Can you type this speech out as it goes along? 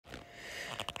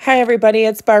Hi everybody,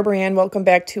 it's Barbara Ann. Welcome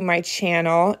back to my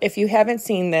channel. If you haven't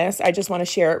seen this, I just want to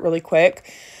share it really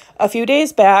quick. A few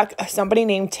days back, somebody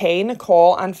named Tay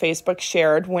Nicole on Facebook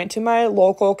shared, went to my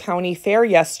local county fair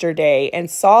yesterday and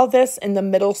saw this in the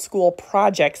middle school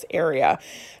projects area.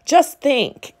 Just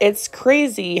think, it's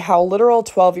crazy how literal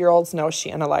 12-year-olds know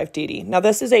she unalive Dee Dee. Now,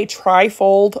 this is a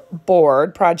trifold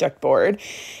board, project board,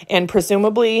 and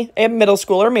presumably a middle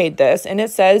schooler made this, and it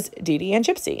says Dee Dee and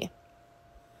Gypsy.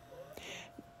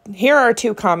 Here are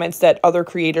two comments that other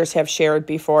creators have shared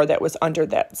before that was under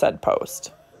that said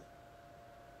post.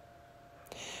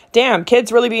 Damn,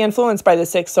 kids really be influenced by the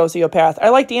sick sociopath. I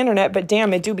like the internet, but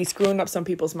damn, it do be screwing up some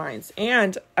people's minds.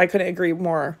 And I couldn't agree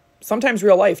more. Sometimes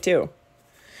real life, too.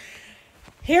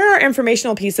 Here are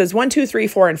informational pieces 1, 2, 3,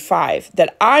 4, and 5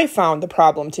 that I found the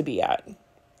problem to be at.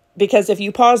 Because if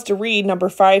you pause to read number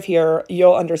 5 here,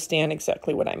 you'll understand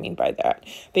exactly what I mean by that.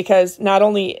 Because not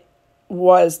only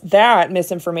was that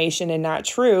misinformation and not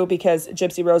true, because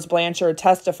Gypsy Rose Blanchard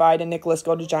testified in Nicholas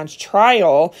Godejohn's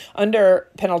trial under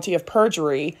penalty of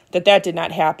perjury that did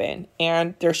not happen,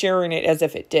 and they're sharing it as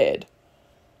if it did.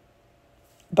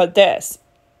 But this,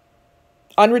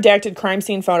 unredacted crime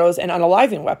scene photos and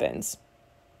unaliving weapons.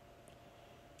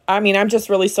 I mean, I'm just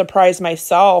really surprised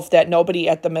myself that nobody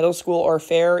at the middle school or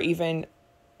fair even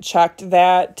checked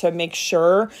that to make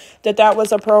sure that that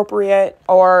was appropriate,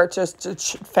 or just to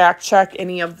fact check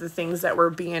any of the things that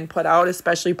were being put out,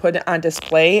 especially put on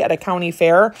display at a county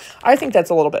fair. I think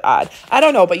that's a little bit odd. I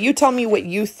don't know, but you tell me what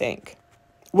you think.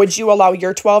 Would you allow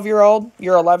your 12-year-old,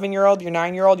 your 11-year-old, your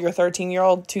 9-year-old, your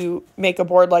 13-year-old to make a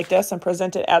board like this and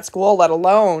present it at school, let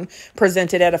alone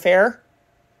present it at a fair?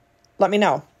 Let me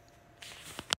know.